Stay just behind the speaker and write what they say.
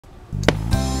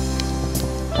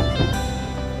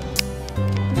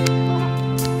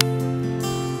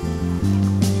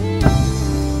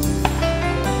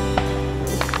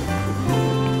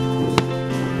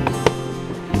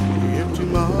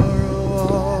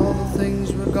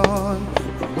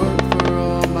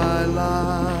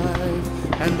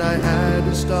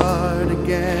start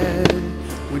again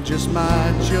with just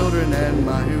my children and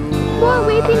my More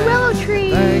weeping willow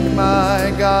trees. Thank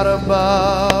my God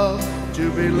above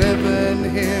to be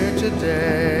living here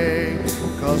today,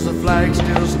 'cause the flag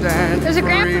still stands. There's a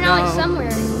grand finale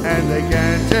somewhere, and they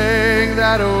can't take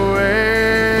that away.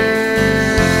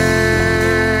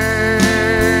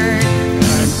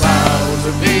 I'm proud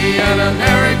to be an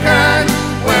American,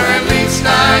 where at least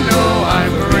I know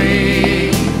I'm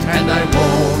free, and I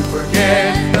won't forget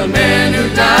the men who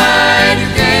died, who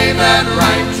gave that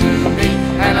right to me,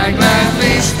 and I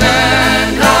gladly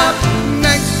stand up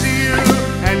next to you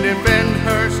and defend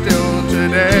her still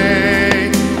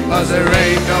today, 'cause there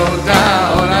ain't no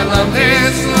doubt I love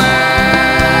this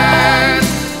land.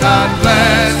 God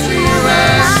bless the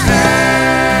USA.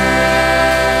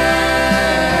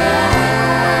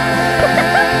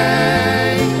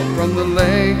 From the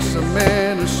lakes of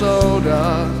Minnesota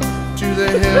to the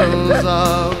hills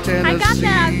of Tennessee, I got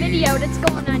that video that's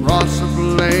going on. across the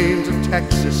plains of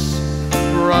Texas,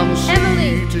 from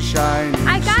sea to shining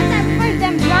I got that for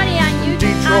them money on YouTube.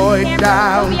 Detroit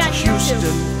down to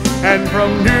Houston, and from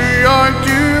New York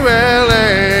to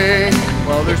LA.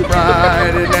 Well, there's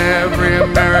pride in every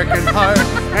American heart,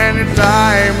 and it's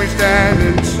time we stand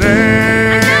and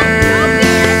say,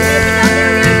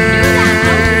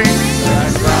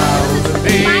 I'm proud to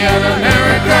be an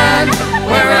American,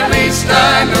 where at least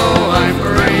I know I'm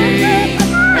free,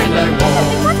 and I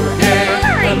won't forget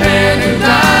the men who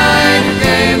died, who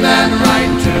gave that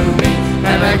right to me,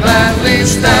 and I gladly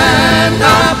stand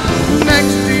up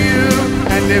next to you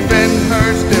and defend her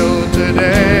still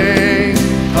today,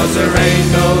 'cause there ain't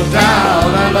no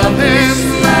doubt I love this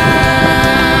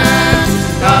land.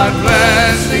 God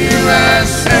bless the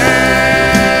USA.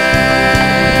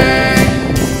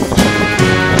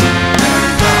 I'm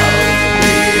proud to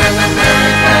be an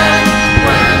American,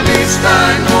 where at least I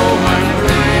know I'm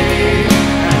free,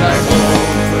 and I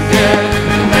won't forget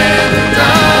the men who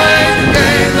died, who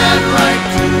gave that right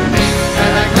to me,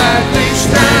 and I gladly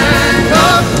stand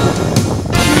up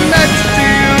next to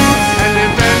you and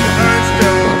defend her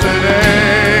still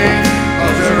today,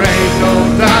 'cause there ain't no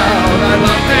doubt I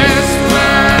love this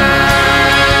land.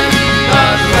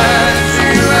 God bless the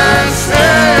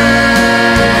USA.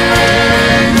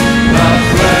 God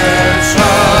bless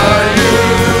our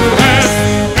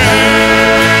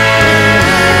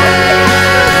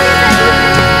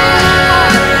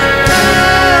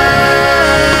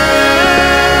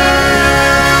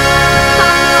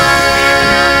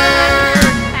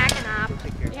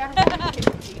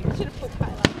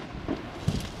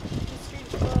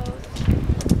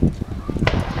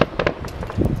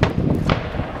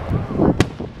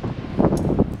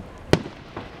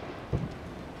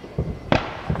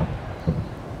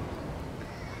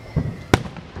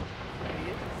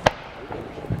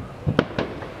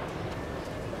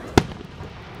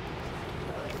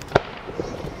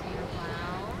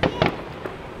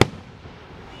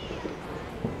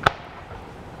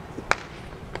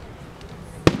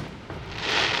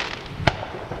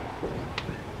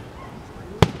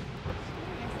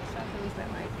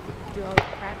do all the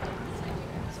practice.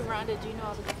 So Rhonda, do you know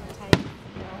all the different types?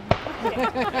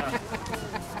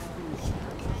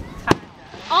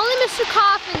 Only Mr.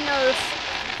 Coffin knows,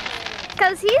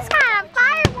 because he's got a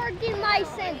fireworking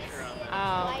license.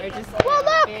 Oh, they're just Well,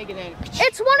 look, big and then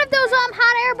it's one of those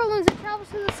hot air balloons that travels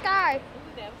through the sky.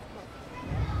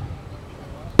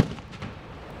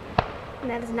 And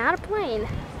that is not a plane.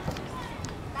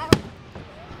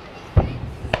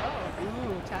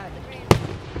 ooh, Todd.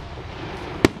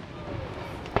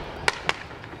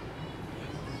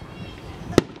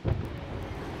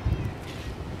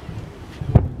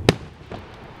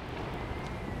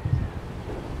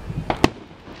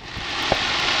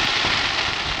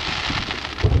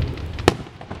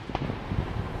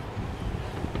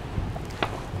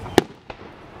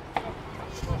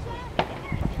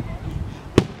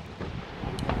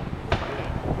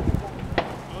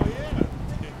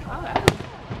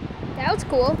 That was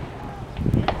cool.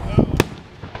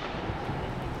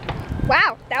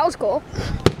 Wow, that was cool.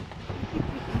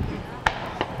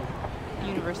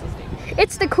 Universal Station.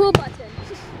 It's the cool button.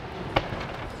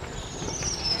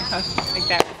 Like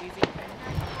that was easy.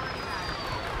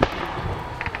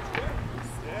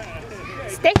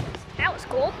 Stickers, that was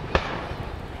cool.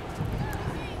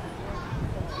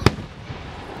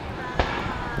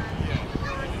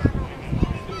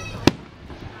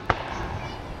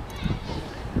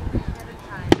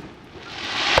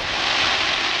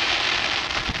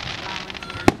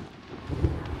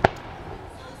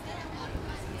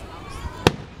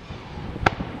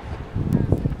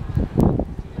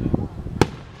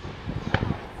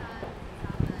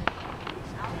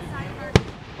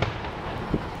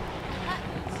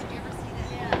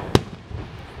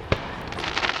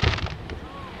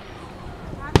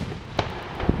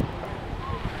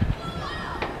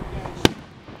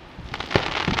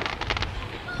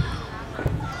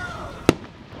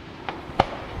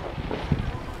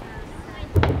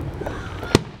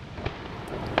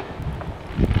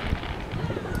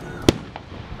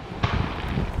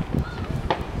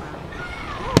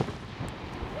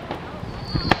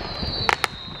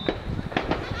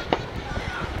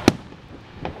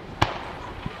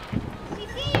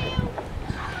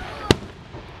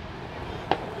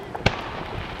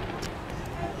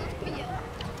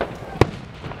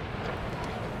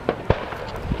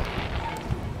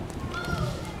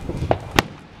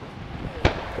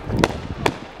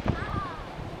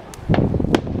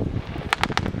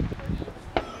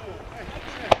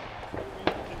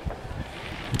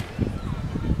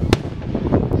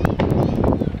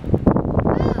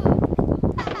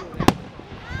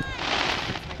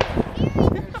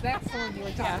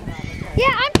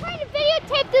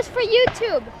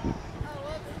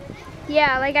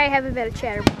 Yeah, like I have a bit of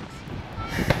chatterbox.